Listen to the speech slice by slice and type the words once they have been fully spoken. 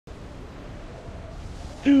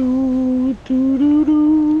Do do do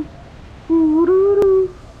do do do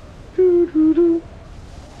do do do.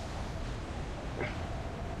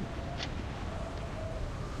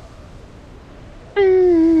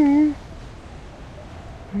 Mm.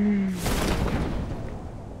 Mm.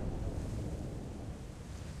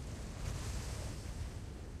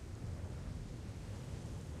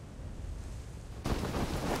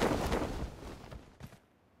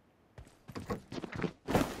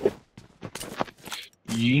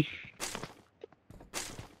 Yee.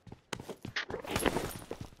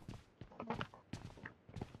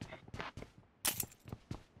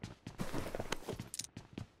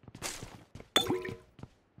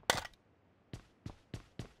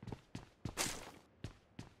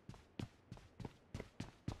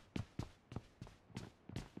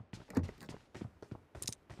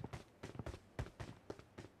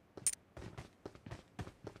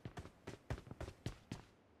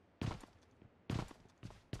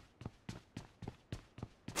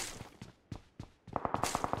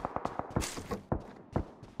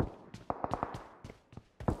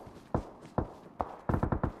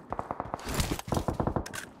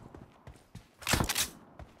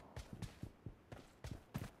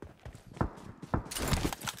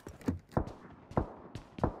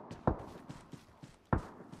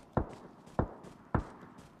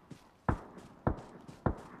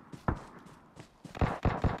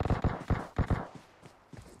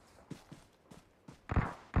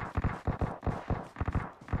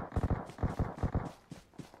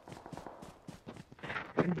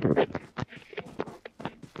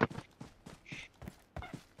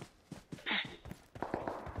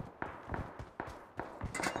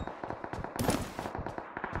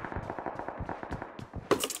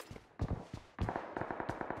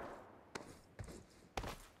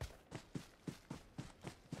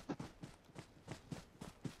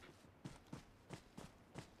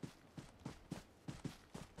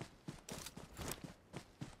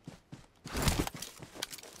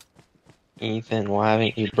 Ethan, why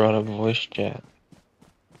haven't you brought a voice chat?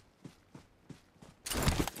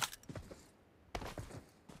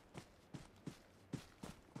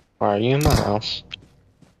 Why are you in my house?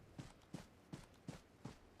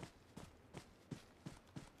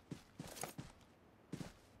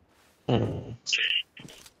 Hmm.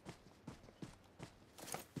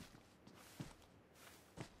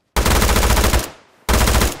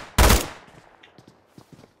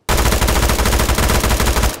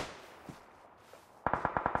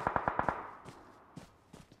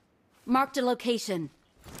 Marked a location.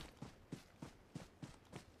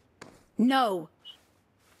 No.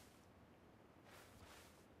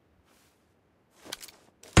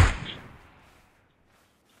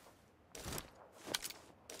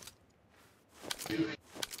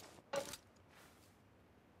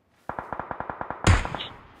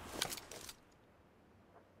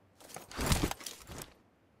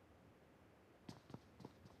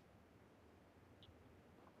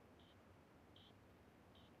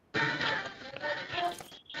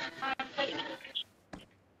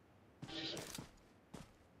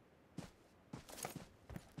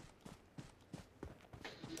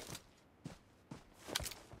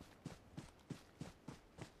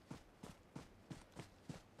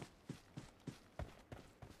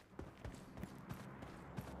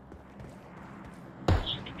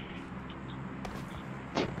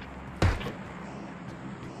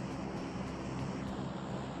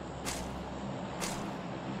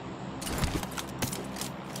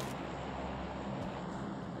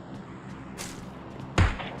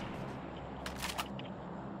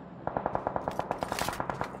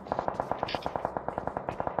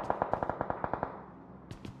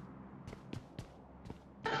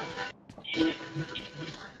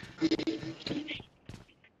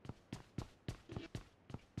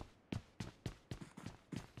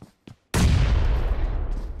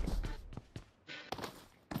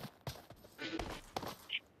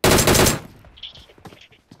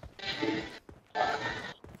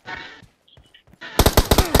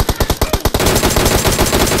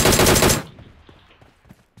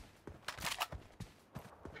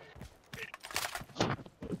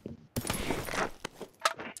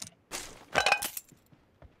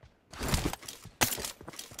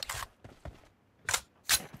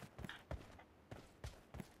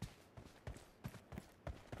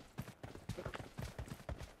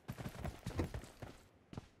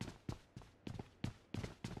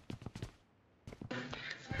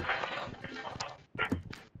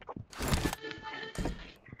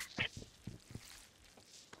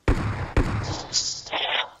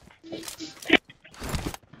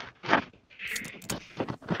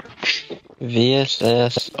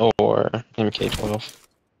 VSS or MK12?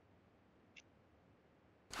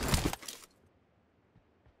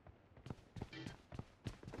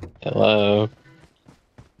 Hello.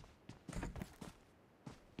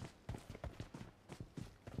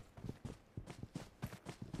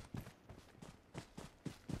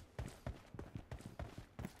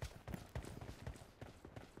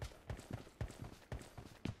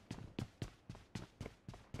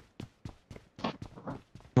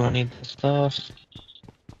 I need the stuff.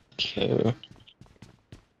 Okay.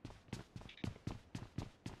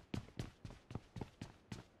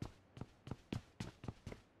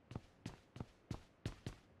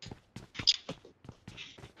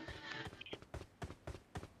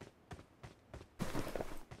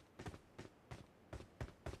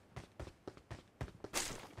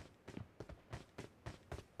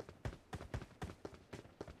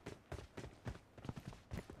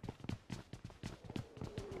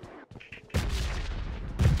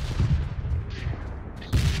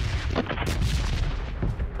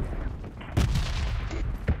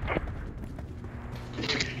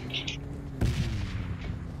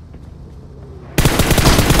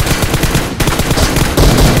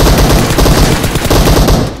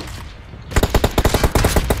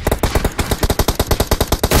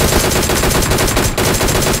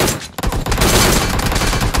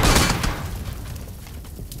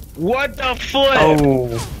 What the flip?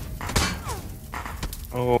 Oh.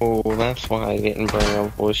 Oh, that's why I didn't bring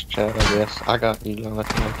up voice chat, I guess. I got you,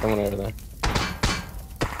 Jonathan. I'm coming over there.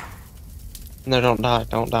 No, don't die.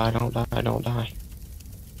 Don't die. Don't die. Don't die.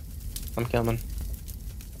 I'm coming.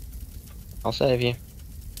 I'll save you.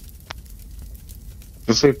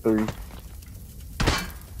 Let's say 3.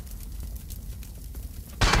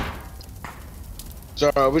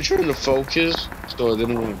 Sorry, are we trying to focus? So I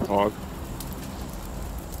didn't want to talk.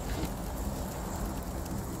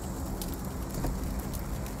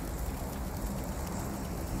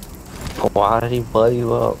 Why did he blow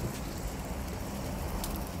you up?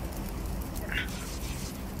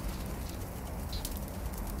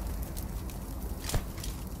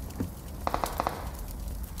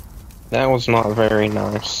 That was not very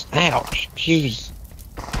nice. Ouch. Jeez.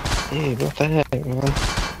 Dude, what the heck, man?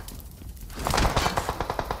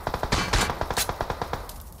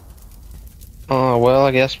 Oh, well,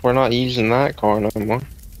 I guess we're not using that car no more.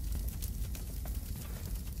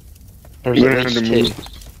 There's We're at gonna have least to 2.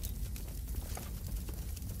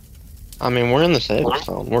 I mean, we're in the safe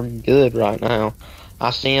zone. We're good right now.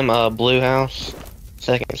 I see him, blue house,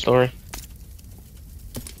 2nd story.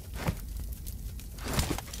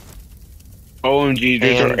 OMG,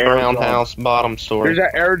 there's And an brown airdrop. house, bottom story. There's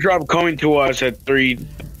an airdrop coming to us at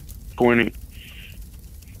 3:20.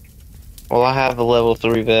 Well, I have a level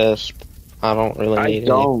 3 vest. I don't really I need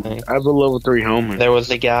don't. anything. I have a level 3 helmet. There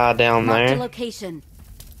was a guy down Marked a there, location.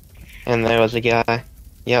 and there was a guy.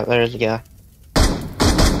 Yep, there's a guy.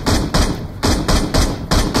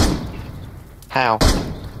 How?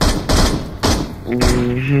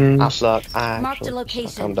 I suck. I Marked a actually suck.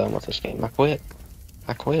 location. I'm done with this game. I quit.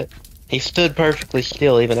 I quit. He stood perfectly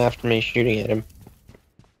still even after me shooting at him.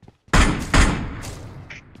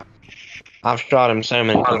 I've shot him so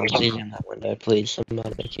many times. He's in that window. Please,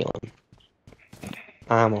 somebody kill him.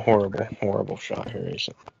 I'm a horrible, horrible shot here, isn't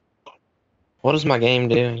it? What is my game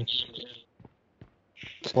doing?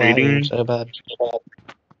 It's lagging so bad.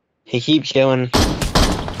 He keeps going.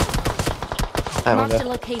 That Marked a window.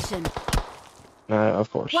 location. No,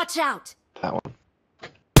 of course. Watch out! That one.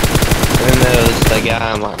 And then there's the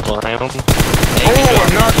guy in like brown. Oh,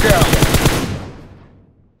 I'm knocked out.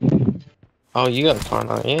 Oh, you got a car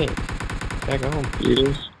 98. Back home.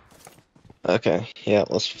 Yes. Okay, yeah,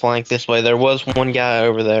 let's flank this way. There was one guy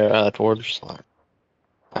over there, towards Slack.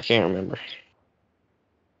 I can't remember.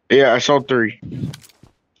 Yeah, I saw 3.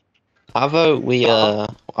 I vote we, oh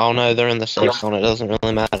no, they're in the safe zone. It doesn't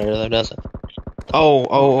really matter though, does it?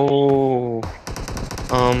 Oh,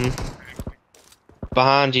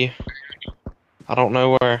 behind you. I don't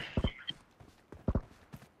know where.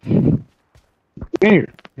 Where?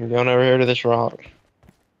 You're going over here to this rock.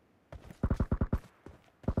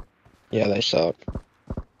 Yeah, they suck.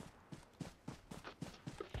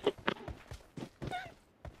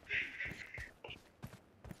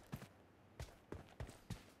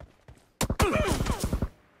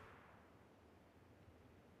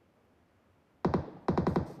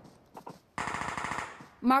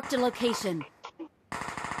 Marked a location.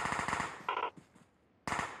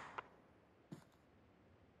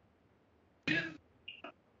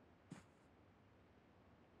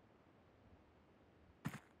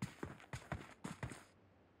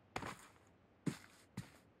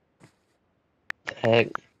 Heck.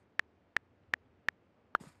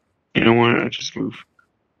 You know what? I just moved.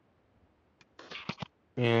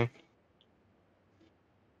 Yeah.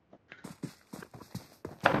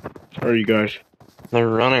 Are you guys? They're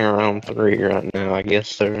running around 3 right now. I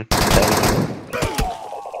guess they're.